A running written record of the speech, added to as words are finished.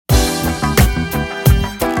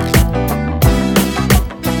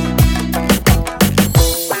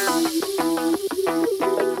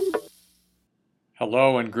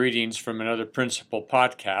Hello and greetings from another Principal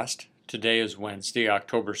podcast. Today is Wednesday,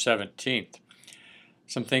 October 17th.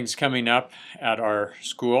 Some things coming up at our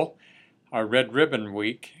school. Our Red Ribbon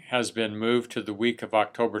Week has been moved to the week of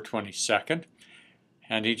October 22nd,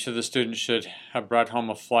 and each of the students should have brought home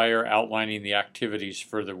a flyer outlining the activities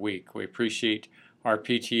for the week. We appreciate our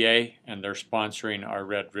PTA and their sponsoring our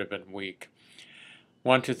Red Ribbon Week.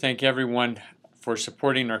 Want to thank everyone for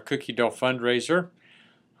supporting our cookie dough fundraiser.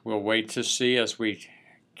 We'll wait to see as we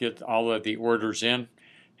get all of the orders in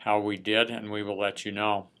how we did, and we will let you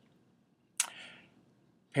know.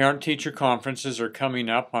 Parent-teacher conferences are coming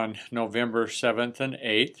up on November 7th and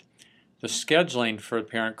 8th. The scheduling for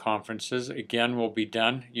parent conferences, again, will be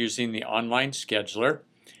done using the online scheduler.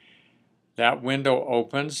 That window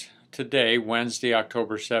opens today, Wednesday,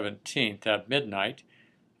 October 17th at midnight,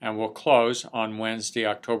 and will close on Wednesday,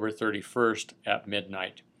 October 31st at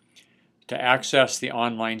midnight. To access the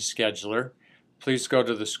online scheduler, please go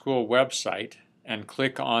to the school website and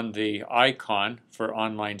click on the icon for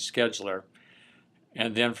online scheduler.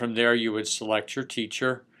 And then from there you would select your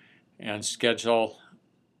teacher and schedule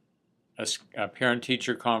a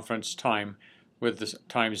parent-teacher conference time with the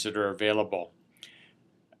times that are available.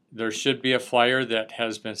 There should be a flyer that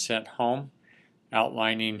has been sent home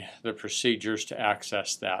outlining the procedures to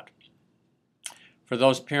access that. For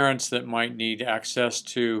those parents that might need access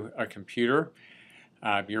to a computer,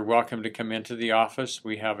 you're welcome to come into the office.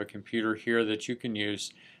 We have a computer here that you can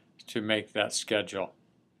use to make that schedule.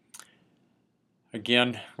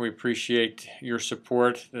 Again, we appreciate your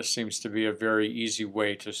support. This seems to be a very easy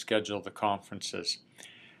way to schedule the conferences.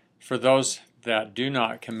 For those that do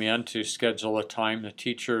not come in to schedule a time, the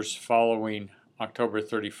teachers following October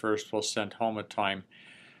 31st will send home a time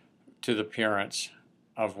to the parents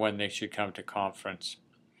of when they should come to conference.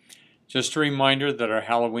 Just a reminder that our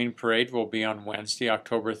Halloween parade will be on Wednesday,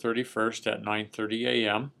 October 31st at 9:30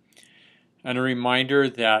 a.m. And a reminder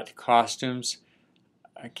that costumes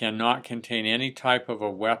cannot contain any type of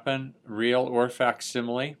a weapon, real or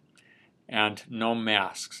facsimile, and no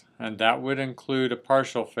masks. And that would include a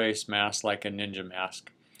partial face mask like a ninja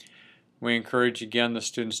mask. We encourage again the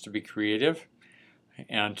students to be creative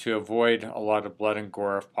and to avoid a lot of blood and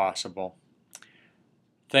gore if possible.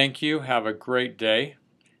 Thank you. Have a great day.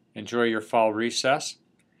 Enjoy your fall recess.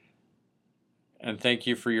 And thank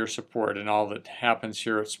you for your support and all that happens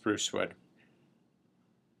here at Sprucewood.